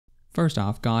First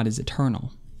off, God is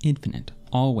eternal, infinite,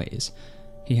 always.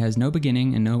 He has no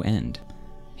beginning and no end.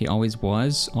 He always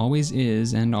was, always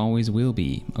is, and always will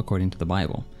be, according to the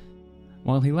Bible.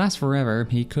 While he lasts forever,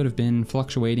 he could have been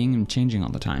fluctuating and changing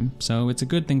all the time, so it's a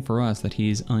good thing for us that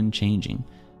he's unchanging.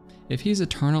 If he's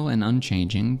eternal and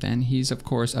unchanging, then he's of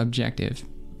course objective.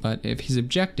 But if he's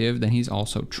objective, then he's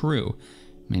also true.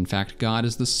 In fact, God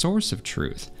is the source of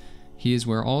truth. He is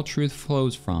where all truth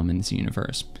flows from in this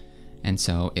universe. And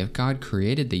so, if God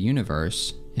created the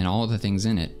universe and all the things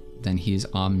in it, then he's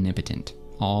omnipotent,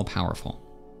 all-powerful.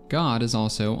 God is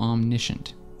also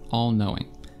omniscient, all-knowing.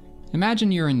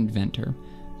 Imagine you're an inventor.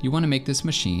 You want to make this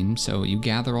machine, so you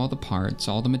gather all the parts,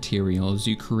 all the materials,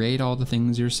 you create all the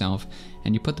things yourself,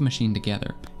 and you put the machine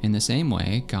together. In the same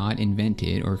way, God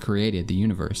invented or created the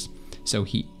universe. So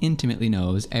he intimately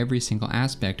knows every single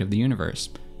aspect of the universe.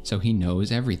 So he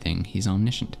knows everything. He's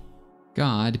omniscient.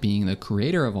 God, being the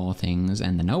creator of all things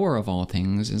and the knower of all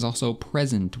things, is also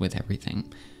present with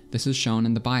everything. This is shown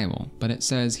in the Bible, but it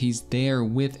says he's there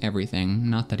with everything,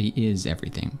 not that he is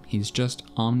everything. He's just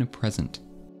omnipresent.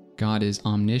 God is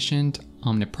omniscient,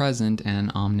 omnipresent,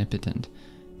 and omnipotent.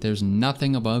 There's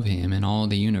nothing above him in all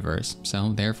the universe,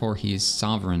 so therefore he is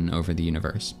sovereign over the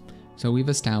universe. So we've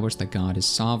established that God is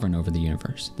sovereign over the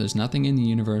universe. There's nothing in the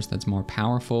universe that's more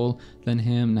powerful than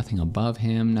him, nothing above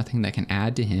him, nothing that can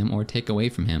add to him or take away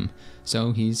from him.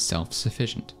 So he's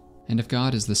self-sufficient. And if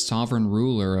God is the sovereign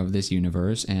ruler of this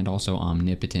universe and also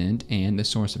omnipotent and the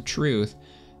source of truth,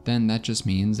 then that just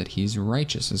means that he's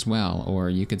righteous as well, or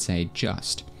you could say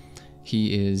just.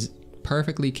 He is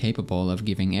perfectly capable of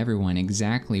giving everyone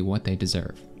exactly what they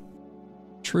deserve.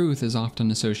 Truth is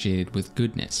often associated with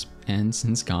goodness, and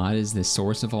since God is the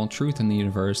source of all truth in the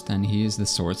universe, then he is the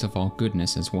source of all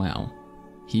goodness as well.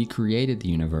 He created the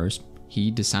universe.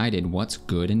 He decided what's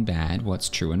good and bad, what's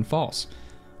true and false.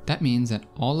 That means that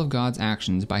all of God's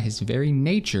actions by his very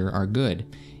nature are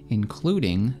good,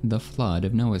 including the flood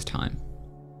of Noah's time.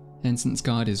 And since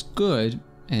God is good,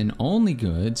 and only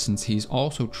good since he's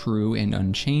also true and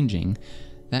unchanging,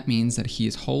 that means that he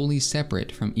is wholly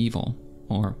separate from evil,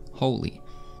 or holy.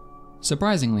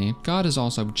 Surprisingly, God is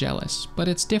also jealous, but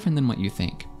it's different than what you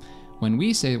think. When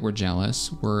we say we're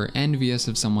jealous, we're envious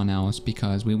of someone else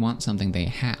because we want something they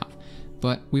have.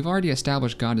 But we've already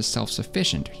established God is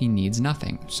self-sufficient. He needs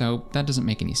nothing, so that doesn't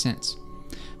make any sense.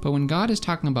 But when God is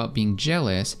talking about being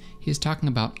jealous, he's talking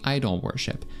about idol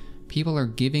worship. People are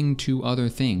giving to other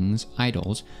things,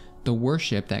 idols, the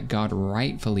worship that God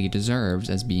rightfully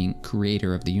deserves as being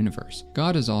creator of the universe.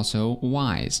 God is also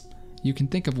wise. You can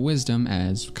think of wisdom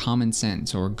as common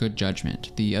sense or good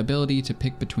judgment, the ability to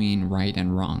pick between right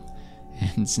and wrong.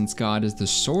 And since God is the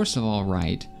source of all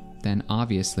right, then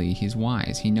obviously he's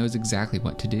wise. He knows exactly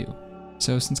what to do.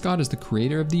 So since God is the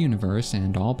creator of the universe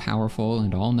and all-powerful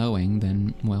and all-knowing,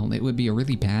 then, well, it would be a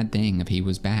really bad thing if he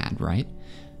was bad, right?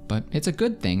 But it's a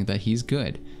good thing that he's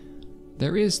good.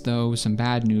 There is, though, some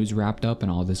bad news wrapped up in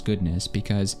all this goodness,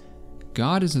 because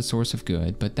God is the source of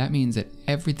good, but that means that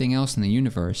everything else in the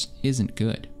universe isn't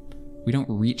good. We don't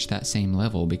reach that same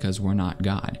level because we're not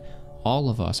God. All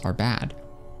of us are bad.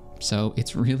 So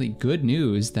it's really good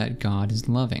news that God is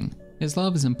loving. His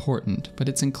love is important, but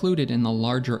it's included in the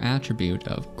larger attribute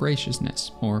of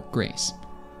graciousness, or grace.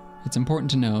 It's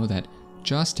important to know that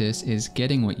justice is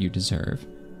getting what you deserve.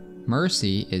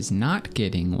 Mercy is not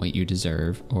getting what you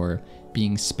deserve, or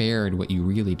being spared what you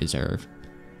really deserve.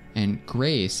 And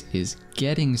grace is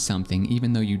getting something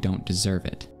even though you don't deserve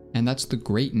it. And that's the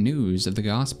great news of the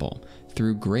gospel.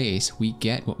 Through grace, we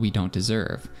get what we don't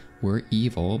deserve. We're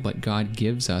evil, but God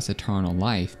gives us eternal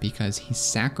life because he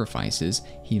sacrifices,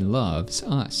 he loves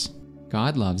us.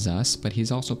 God loves us, but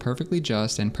he's also perfectly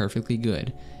just and perfectly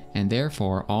good, and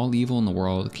therefore all evil in the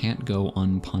world can't go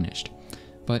unpunished.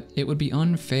 But it would be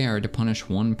unfair to punish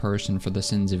one person for the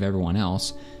sins of everyone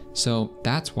else, so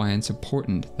that's why it's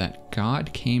important that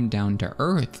God came down to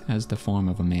earth as the form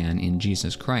of a man in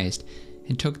Jesus Christ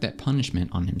and took that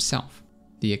punishment on himself.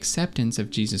 The acceptance of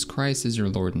Jesus Christ as your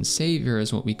Lord and Savior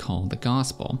is what we call the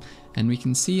gospel, and we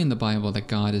can see in the Bible that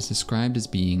God is described as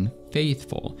being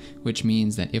faithful, which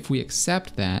means that if we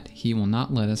accept that, he will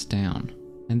not let us down.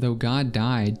 And though God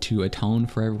died to atone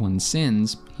for everyone's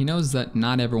sins, he knows that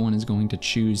not everyone is going to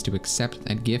choose to accept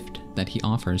that gift that he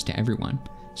offers to everyone.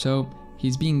 So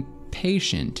he's being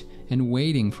patient and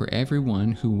waiting for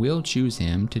everyone who will choose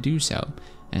him to do so,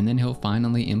 and then he'll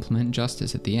finally implement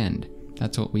justice at the end.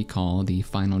 That's what we call the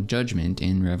final judgment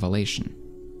in Revelation.